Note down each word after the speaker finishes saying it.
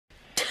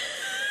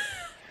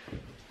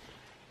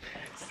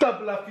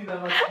Stop laughing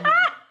at my teeth.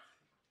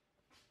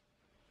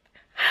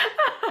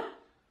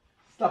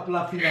 Stop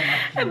laughing at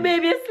my teeth.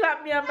 Baby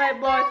slapped me on my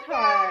butt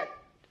hard.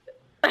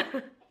 Mama,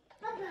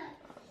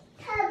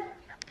 stop.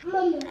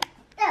 Mama,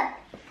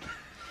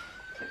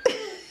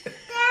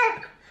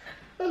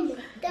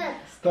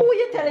 stop. Who are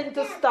you telling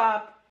to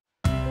stop?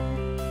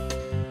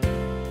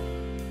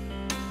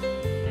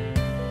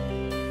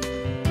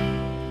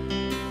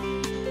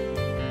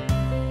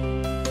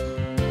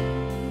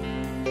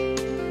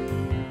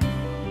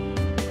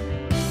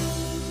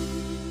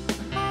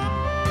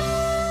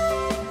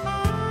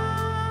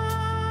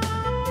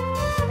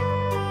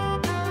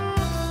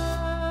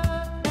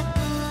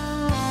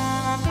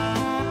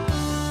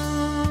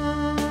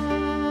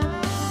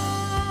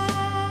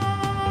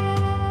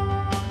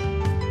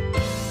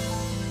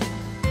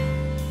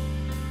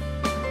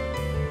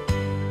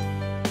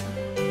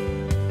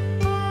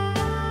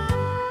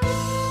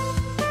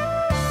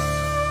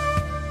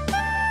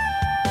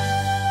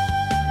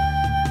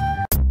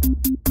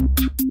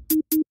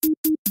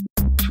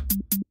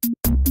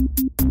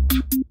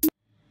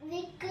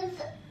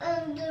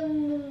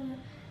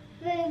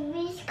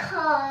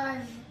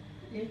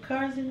 Your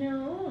car's in your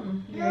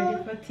room. You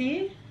ready for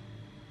tea?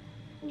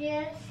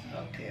 Yes.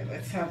 Okay,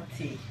 let's have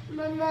tea.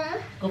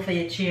 Mama. Go for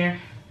your chair.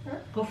 Huh?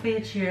 Go for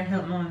your chair.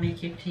 Help Mama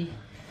make your tea.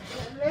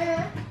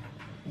 Mama.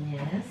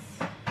 Yes.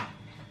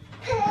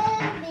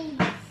 Puppies.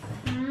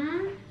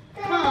 Come.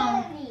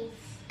 Puppies.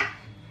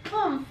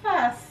 Come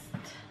fast.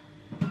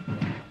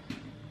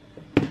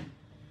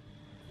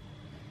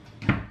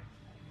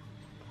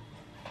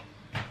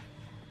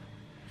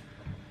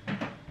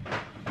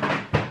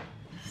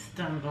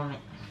 Stand on it.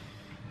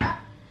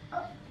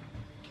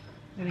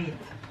 Wait.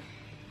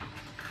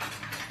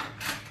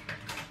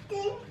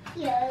 Thank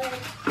you.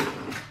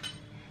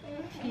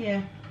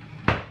 Here.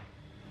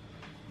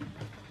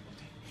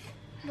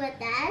 What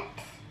that?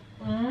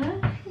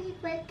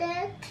 What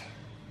that?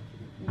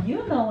 You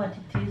know what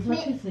it is.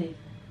 What is it?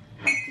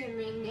 Wait a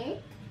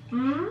minute.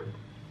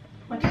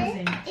 What is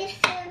it? It's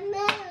a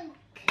milk.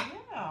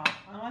 Yeah.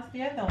 And what's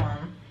the other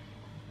one?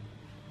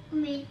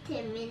 Wait a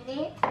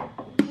minute.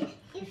 This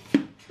is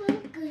chocolate.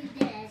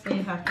 So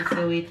you have to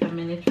say wait a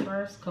minute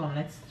first. Come,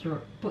 let's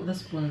put the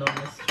spoon down.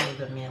 Let's stir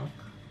the milk.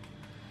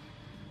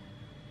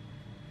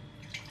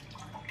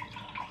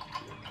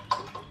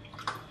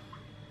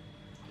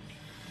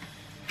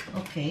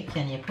 Okay,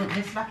 can you put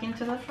this back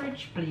into the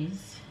fridge,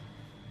 please?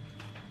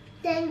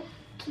 Thank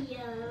you.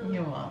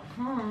 You're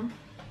welcome.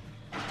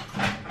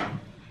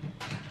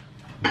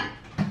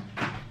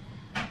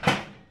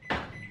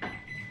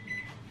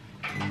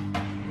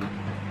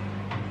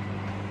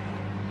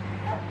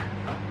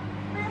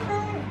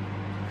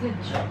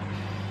 Good job.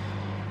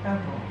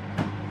 Bravo.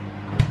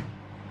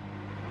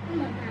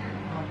 Mama.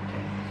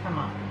 Okay, come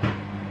on.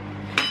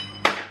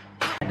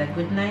 Had a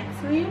good night's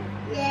sleep?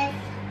 Yes.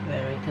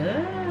 Very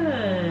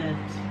good.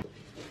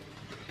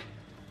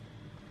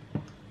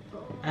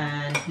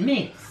 And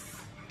mix.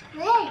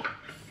 Wait.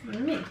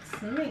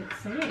 Mix,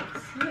 mix, mix,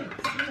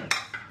 mix, mix.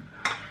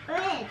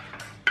 Wait.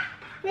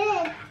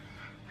 Wait.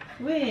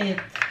 Wait.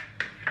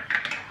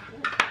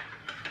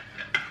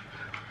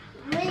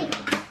 Mix.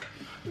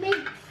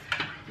 Mix.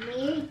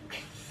 Mix.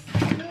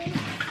 Mix.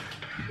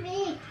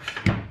 Mix.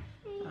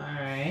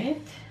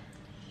 Alright.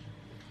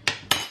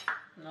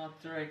 Now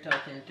throw it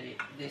out into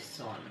this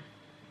one.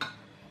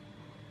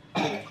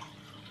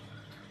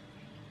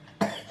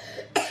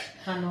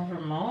 Hand over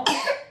mouth.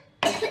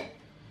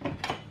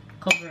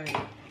 Cover it.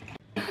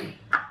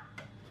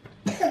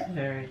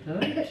 Very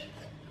good.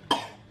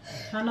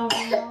 Hand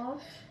over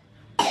mouth.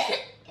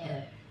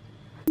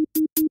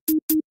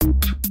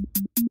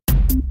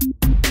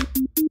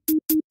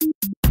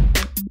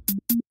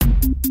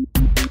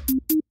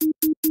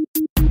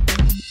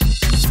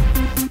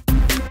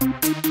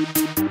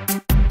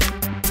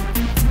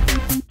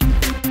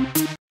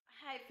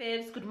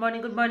 Good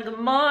morning, good morning, good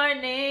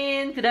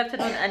morning, good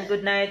afternoon and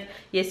good night.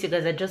 Yes, you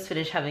guys, I just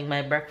finished having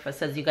my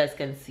breakfast. As you guys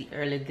can see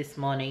earlier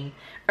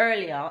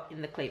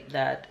in the clip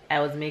that I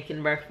was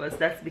making breakfast.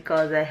 That's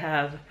because I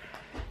have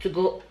to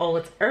go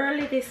out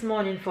early this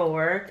morning for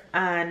work,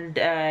 and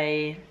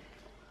I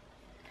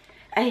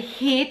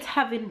hate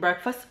having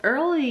breakfast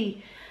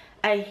early.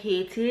 I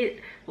hate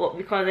it, but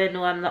because I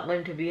know I'm not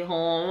going to be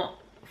home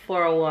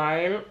for a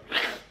while,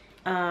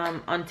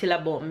 until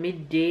about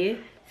midday.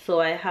 So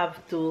I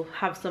have to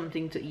have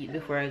something to eat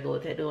before I go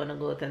out. I don't want to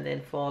go out and then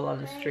fall on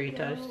the street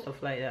or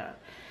stuff like that.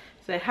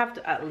 So I have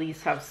to at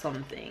least have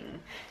something.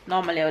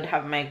 Normally I would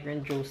have my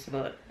green juice,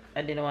 but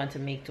I didn't want to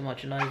make too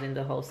much noise in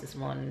the house this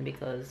morning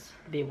because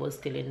babe was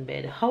still in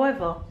bed.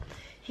 However,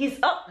 he's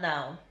up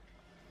now.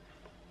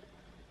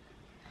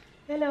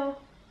 Hello.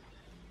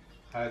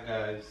 Hi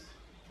guys.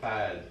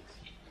 Tired.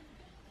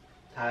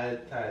 Tired.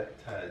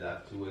 I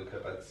have to wake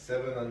up at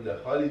 7 on the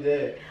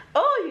holiday.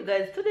 Oh, you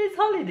guys, today's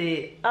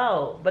holiday.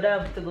 Oh, but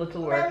I have to go to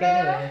work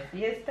anyway.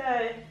 Yes,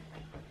 Ty.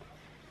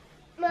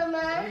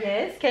 Mama.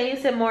 Yes, can you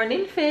say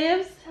morning,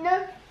 Fibs?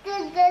 No,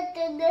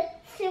 the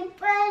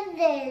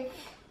surprises.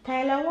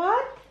 Tyler,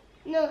 what?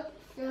 No,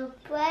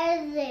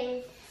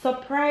 Surprises.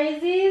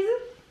 Surprises?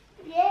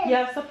 Yes. You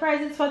have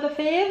surprises for the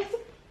faves?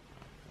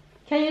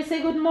 Can you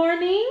say good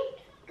morning?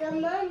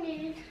 Good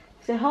morning.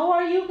 Say, how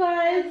are you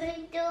guys?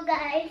 You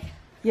guys.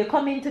 You're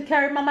coming to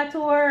carry Mama to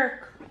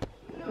work.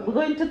 We're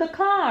going to the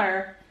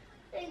car.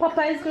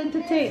 Papa is going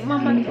to take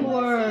Mama to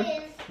work.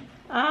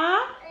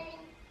 Ah?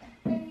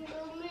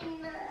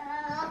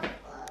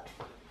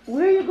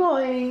 Where are you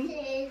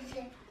going?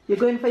 You're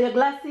going for your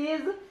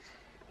glasses?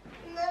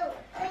 No,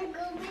 I'm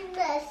going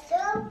to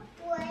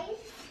surprises.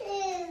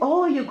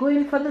 Oh, you're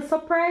going for the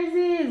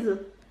surprises.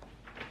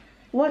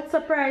 What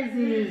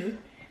surprises?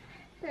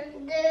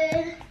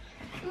 The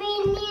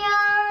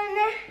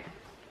minion.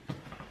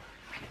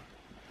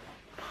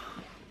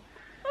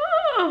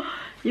 Oh,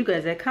 you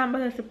guys, I can't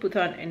bother to put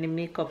on any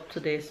makeup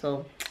today,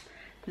 so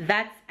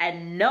that's a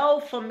no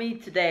for me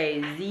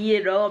today.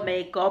 Zero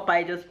makeup.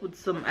 I just put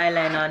some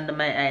eyeliner under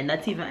my eye.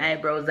 Not even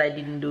eyebrows I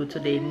didn't do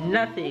today.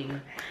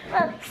 Nothing.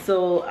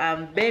 So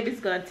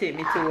baby's gonna take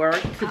me to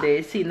work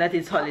today, seeing that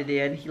it's holiday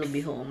and he'll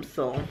be home.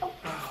 So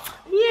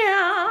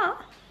yeah.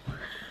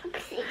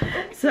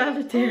 So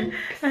after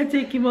I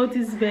take him out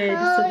his bed,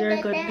 so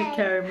they're going to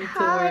carry me to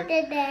work.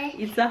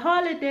 It's a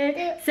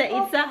holiday. Say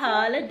it's a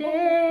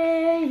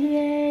holiday.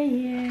 Yeah,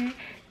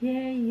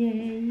 yeah, yeah,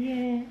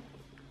 yeah.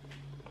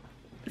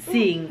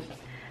 Sing.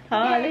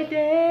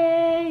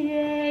 Holiday,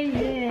 yeah,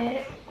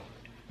 yeah.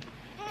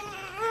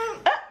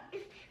 Ah,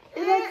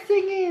 you're not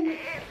singing.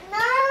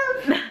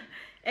 No.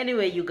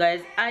 Anyway, you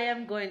guys, I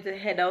am going to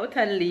head out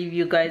and leave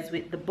you guys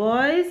with the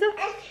boys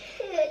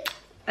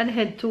and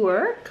head to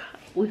work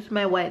with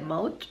my white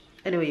mouth.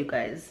 Anyway, you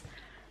guys,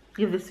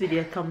 give this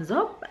video a thumbs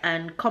up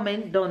and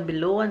comment down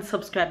below and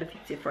subscribe if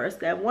it's your first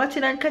time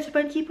watching, and catch up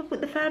and keep up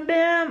with the fam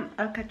bam.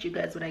 I'll catch you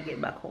guys when I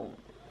get back home.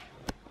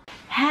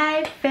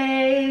 Hi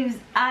faves,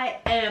 I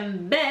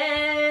am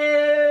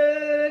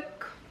back.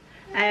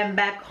 I am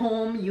back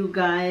home, you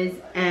guys,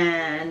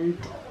 and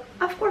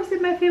of course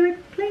in my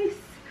favorite place,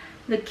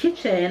 the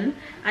kitchen.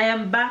 I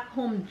am back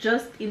home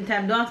just in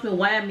time. Don't ask me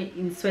why I'm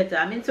in sweater.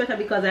 I'm in sweater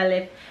because I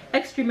left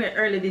extremely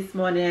early this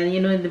morning, and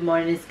you know in the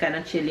morning it's kind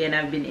of chilly, and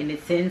I've been in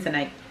it since, and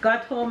I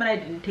got home and I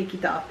didn't take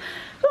it off.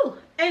 Whew.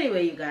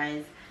 Anyway, you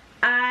guys,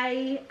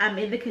 I am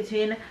in the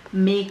kitchen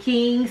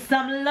making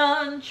some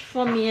lunch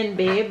for me and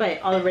babe. I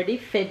already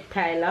fed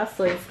Tyler,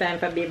 so it's time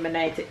for babe and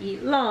I to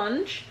eat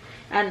lunch.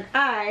 And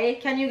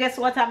can you guess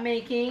what I'm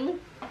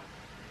making?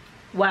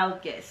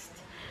 Wild guess.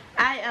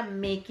 I am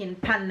making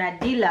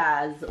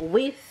panadillas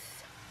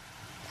with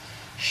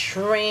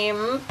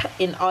shrimp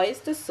in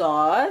oyster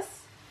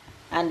sauce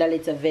and a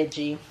little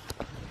veggie.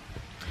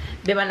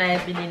 Babe and I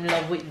have been in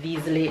love with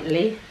these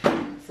lately,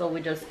 so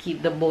we just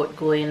keep the boat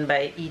going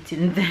by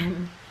eating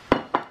them.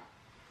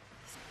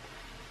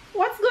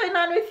 What's going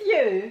on with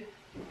you?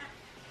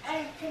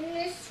 I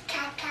finished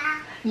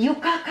caca. You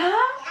caca?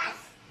 Yes.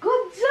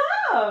 Good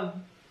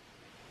job!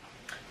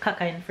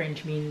 Caca in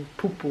French means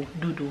poo-poo,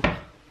 doo-doo.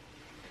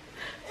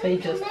 So he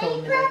just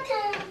told me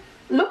that.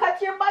 Look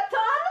at your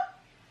bottom.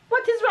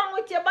 What is wrong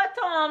with your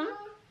bottom?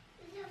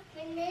 You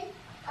finished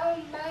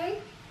on my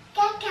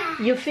caca.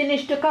 You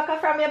finished the caca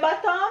from your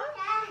bottom?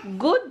 Yeah.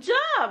 Good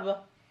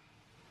job.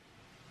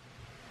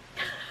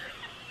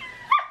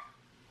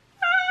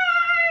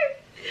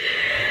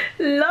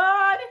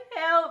 Lord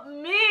help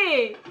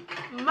me,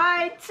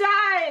 my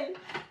child.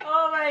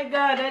 Oh my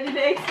God, I didn't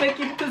expect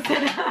him to say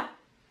that.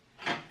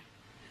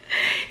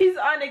 His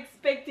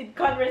unexpected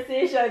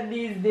conversation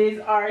these days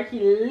are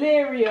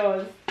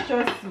hilarious,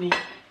 trust me.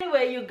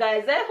 Anyway, you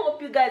guys, I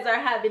hope you guys are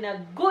having a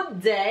good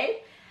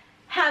day,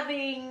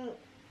 having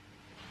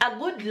a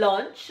good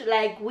lunch,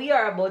 like we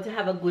are about to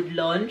have a good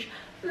lunch.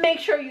 Make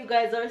sure you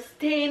guys are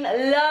staying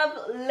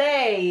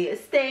lovely,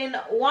 staying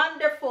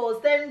wonderful,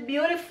 staying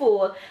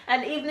beautiful.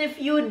 And even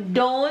if you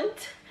don't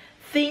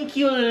think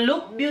you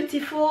look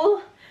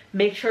beautiful,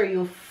 make sure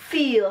you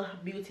feel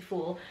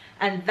beautiful.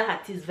 And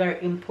that is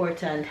very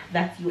important,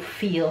 that you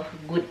feel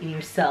good in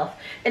yourself.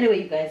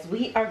 Anyway, you guys,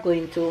 we are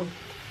going to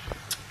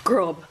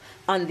grub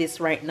on this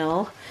right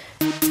now.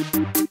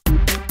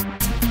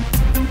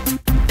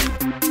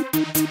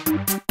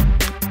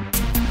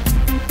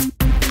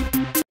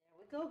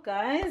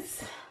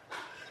 Guys,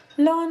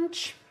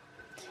 lunch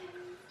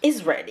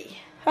is ready.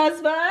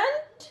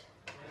 Husband,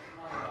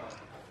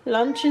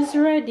 lunch is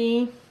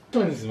ready.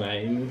 One's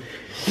mine.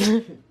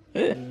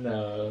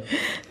 No.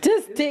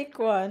 Just take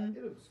one.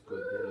 It looks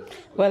good.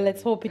 Well,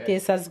 let's hope it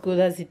tastes as good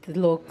as it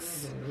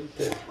looks.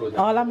 Good.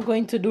 All I'm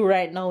going to do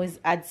right now is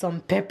add some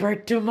pepper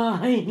to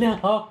mine.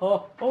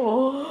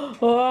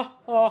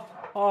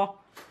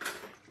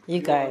 You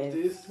guys,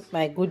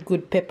 my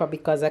good pepper,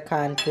 because I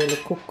can't really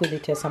cook with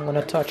it, so I'm going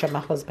to torture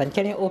my husband.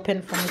 Can you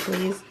open for me,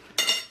 please?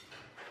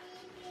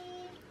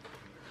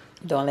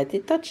 Don't let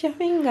it touch your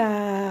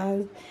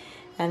fingers.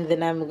 And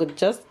then I'm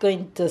just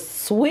going to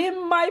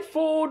swim my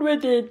food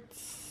with it.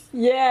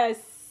 Yes.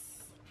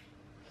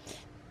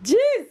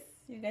 Jeez.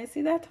 You guys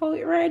see that, how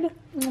it red?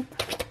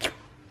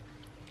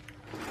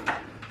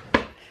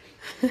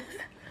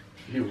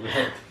 You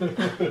weird.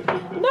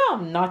 No,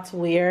 I'm not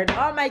weird.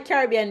 All my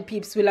Caribbean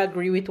peeps will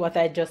agree with what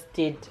I just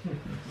did.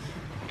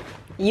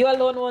 You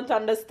alone won't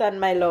understand,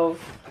 my love.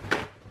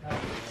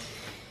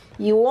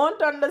 You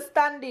won't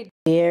understand it.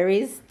 Where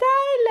is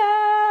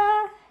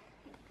Tyler?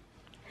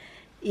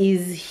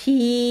 Is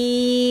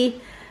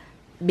he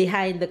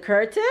behind the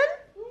curtain?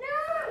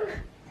 No.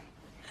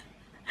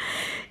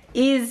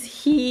 Is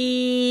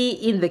he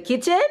in the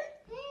kitchen?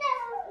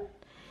 No.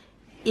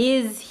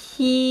 Is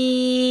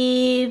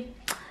he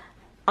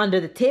under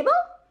the table?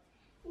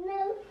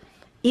 No.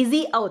 Is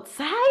he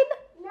outside?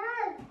 No.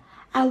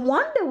 I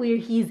wonder where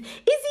he is.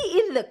 Is he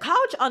in the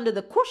couch under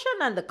the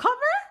cushion and the cover?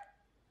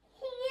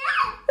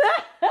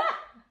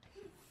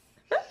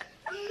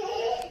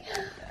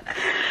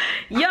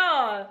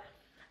 Yo,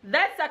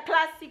 that's a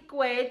classic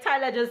way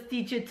Tyler just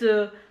teach you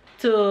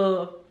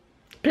to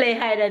play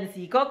hide and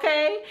seek,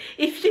 okay?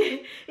 If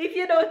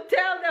you don't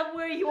tell them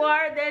where you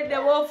are, then they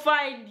won't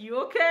find you,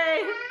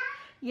 okay?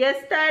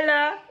 Yes,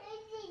 Tyler?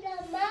 This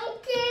is my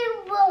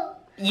table.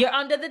 You're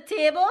under the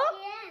table?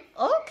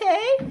 Yes.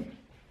 Okay.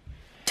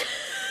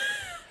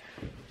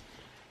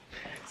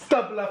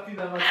 Stop laughing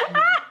at my feet.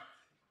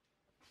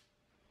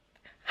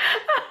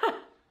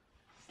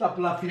 Stop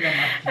laughing at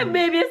my feet. And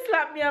baby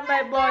slapped me on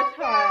my butt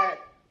hard.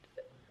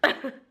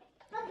 Papa,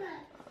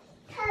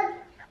 come.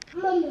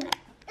 Mama,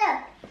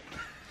 stop.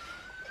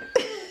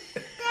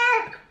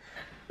 Stop.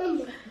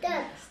 Mama,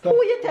 stop. Stop. Who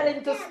are you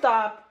telling to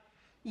stop?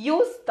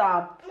 You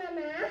stop.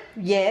 Mama,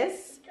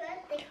 Yes.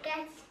 what the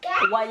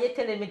casket? Why are you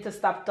telling me to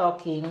stop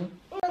talking?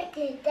 What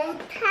is the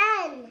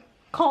 10?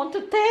 Count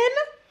to 10?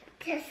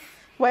 Yes.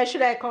 Why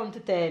should I count to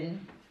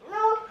 10?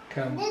 No.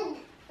 Come.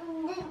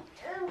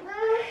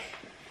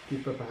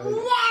 Keep up ahead.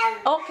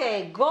 Yes.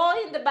 Okay, go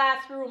in the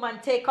bathroom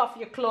and take off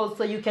your clothes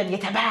so you can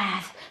get a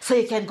bath, so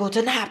you can go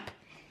to nap.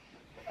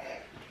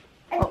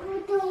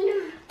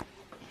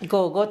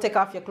 Go take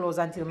off your clothes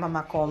until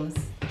mama comes.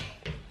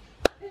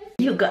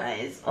 You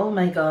guys, oh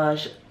my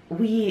gosh,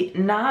 we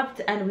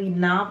napped and we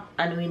napped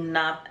and we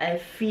napped. I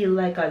feel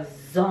like a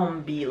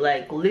zombie,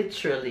 like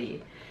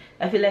literally.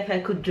 I feel like I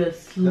could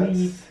just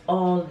sleep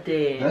all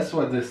day. That's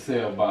what they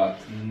say about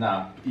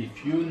nap.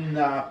 If you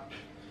nap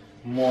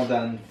more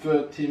than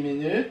 30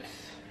 minutes,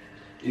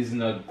 it's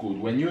not good.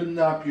 When you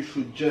nap, you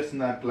should just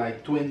nap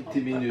like 20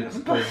 minutes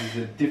because it's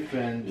a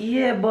different...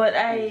 Yeah, but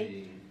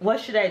what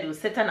should I do?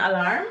 Set an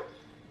alarm?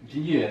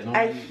 Yeah, no,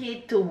 I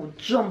hate to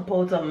jump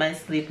out of my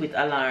sleep with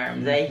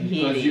alarms. I hate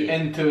because it. you're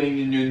entering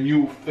in your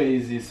new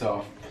phases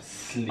of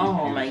sleep.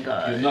 Oh my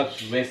God. You're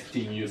not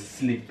resting, you're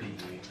sleeping.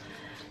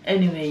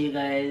 Anyway, you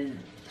guys,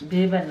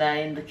 Babe and I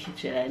in the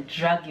kitchen, I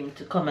drag him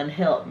to come and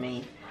help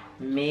me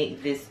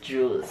make this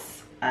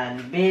juice.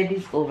 And Babe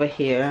is over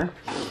here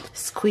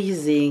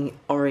squeezing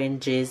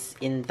oranges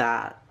in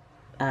that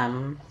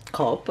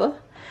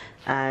cup.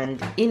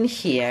 And in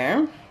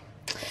here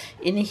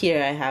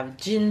I have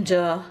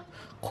ginger,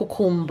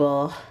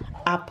 cucumber,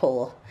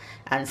 apple,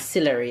 and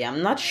celery.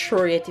 I'm not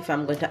sure yet if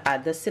I'm going to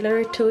add the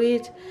celery to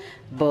it,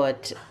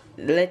 but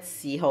let's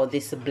see how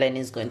this blend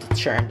is going to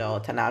turn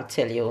out, and I'll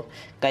tell you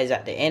guys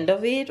at the end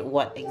of it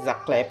what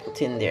exactly I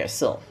put in there.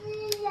 So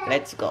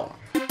let's go.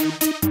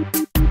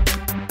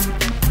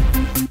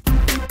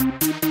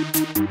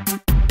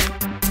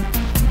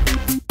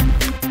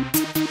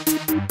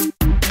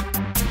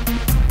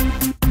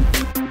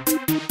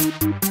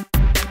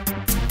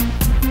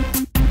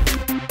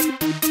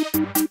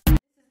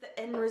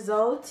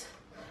 Result,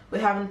 we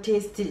haven't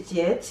tasted it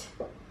yet.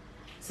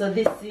 So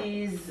this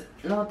is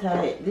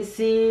this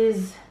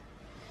is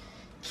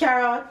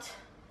carrot,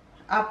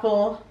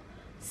 apple,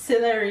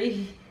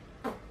 celery,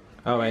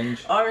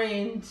 Orange.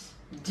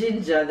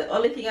 ginger. The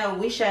only thing I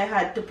wish I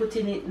had to put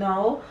in it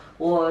now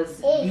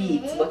was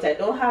beet, but I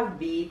don't have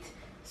beet,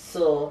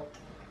 so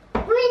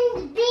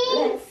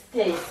let's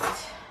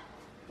taste.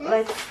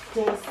 Let's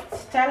taste.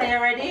 Tyler, you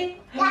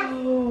ready? Yeah.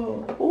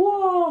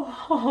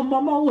 Whoa,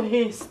 mama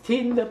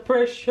wasting the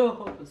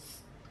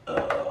precious.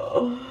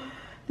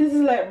 This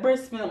is like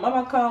breast milk.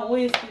 Mama can't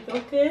waste it,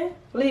 okay?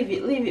 Leave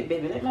it,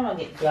 baby. Let mama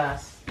get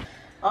glass.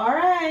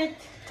 Alright.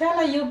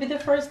 Tyler, you'll be the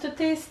first to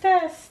taste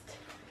test.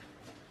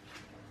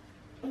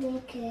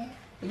 Okay.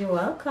 You're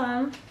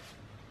welcome.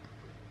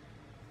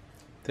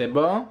 C'est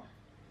bon?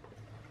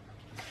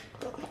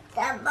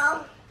 C'est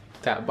bon.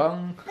 C'est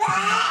bon?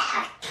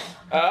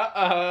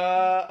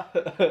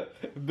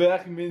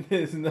 Bergmin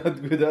is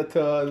not good at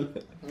all.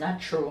 Not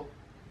true.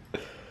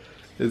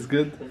 It's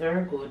good?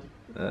 Very good.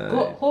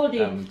 Go, hold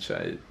it. I'm try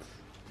it.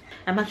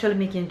 I'm actually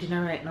making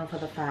dinner right now for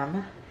the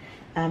fam.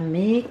 I'm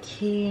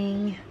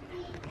making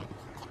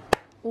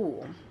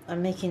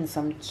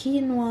some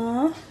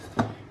quinoa,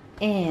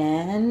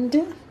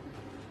 and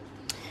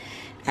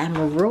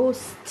I'm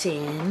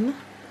roasting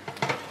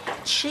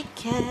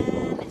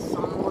chicken. It's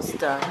almost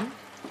done.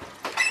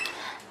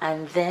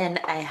 And then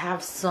I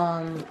have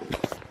some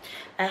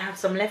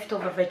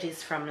leftover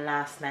veggies from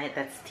last night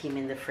that's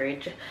steaming in the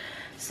fridge.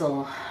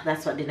 So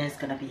that's what dinner is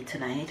gonna be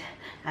tonight.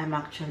 I'm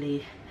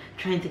actually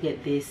trying to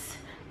get this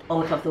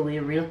out of the way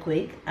real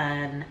quick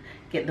and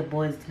get the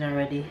boys dinner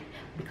ready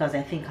because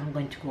I think I'm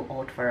going to go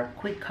out for a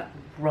quick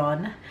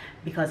run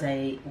because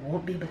I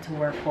won't be able to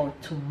work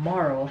out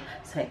tomorrow,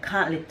 so I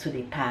can't let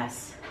today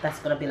pass. That's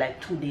gonna be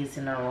like 2 days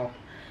in a row,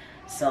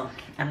 so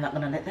I'm not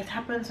gonna let that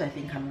happen. So I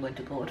think I'm going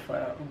to go out for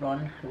a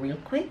run real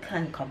quick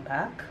and come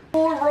back.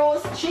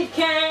 Roast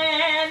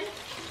chicken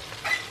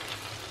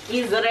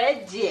is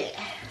ready.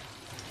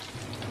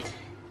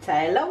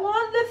 Tyler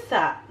wants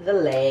the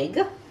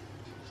leg.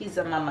 He's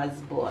a mama's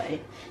boy.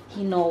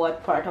 He know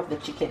what part of the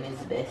chicken is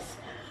best.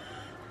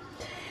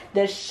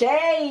 The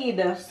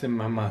shade. Say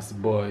mama's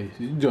boy.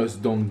 You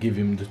just don't give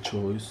him the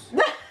choice.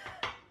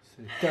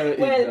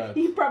 Well,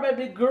 he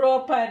probably grew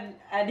up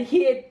and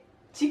hate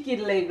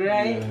chicken leg,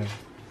 right? Yeah.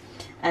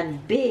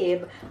 And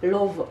babe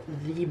love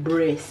the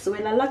breast.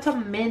 Well, a lot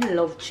of men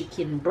love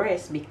chicken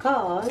breast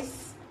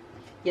because,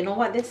 you know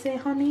what they say,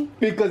 honey?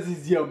 Because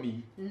it's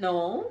yummy.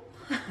 No.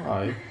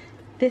 Why?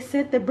 They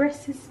said the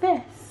breast is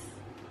best.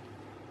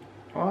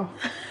 Oh.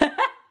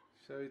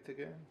 Show it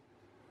again.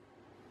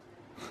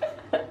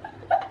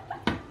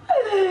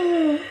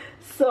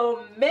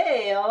 So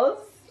males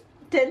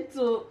tend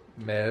to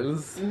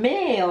Males.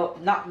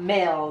 not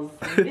males.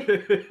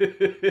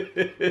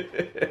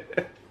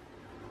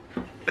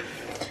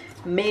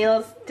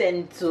 Males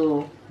tend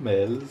to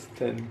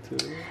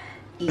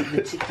eat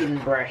the chicken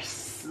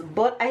breasts,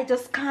 but I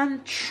just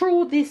can't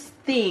chew this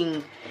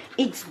thing.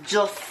 It's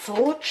just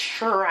so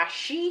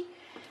trashy.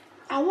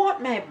 I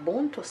want my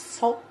bone to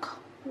suck.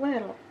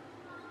 Well,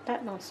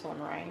 that don't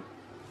sound right.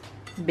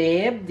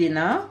 Babe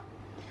dinner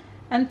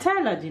and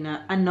Tyler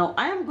dinner, and now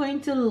I am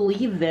going to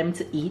leave them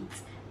to eat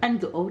and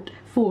go out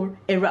for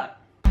a run.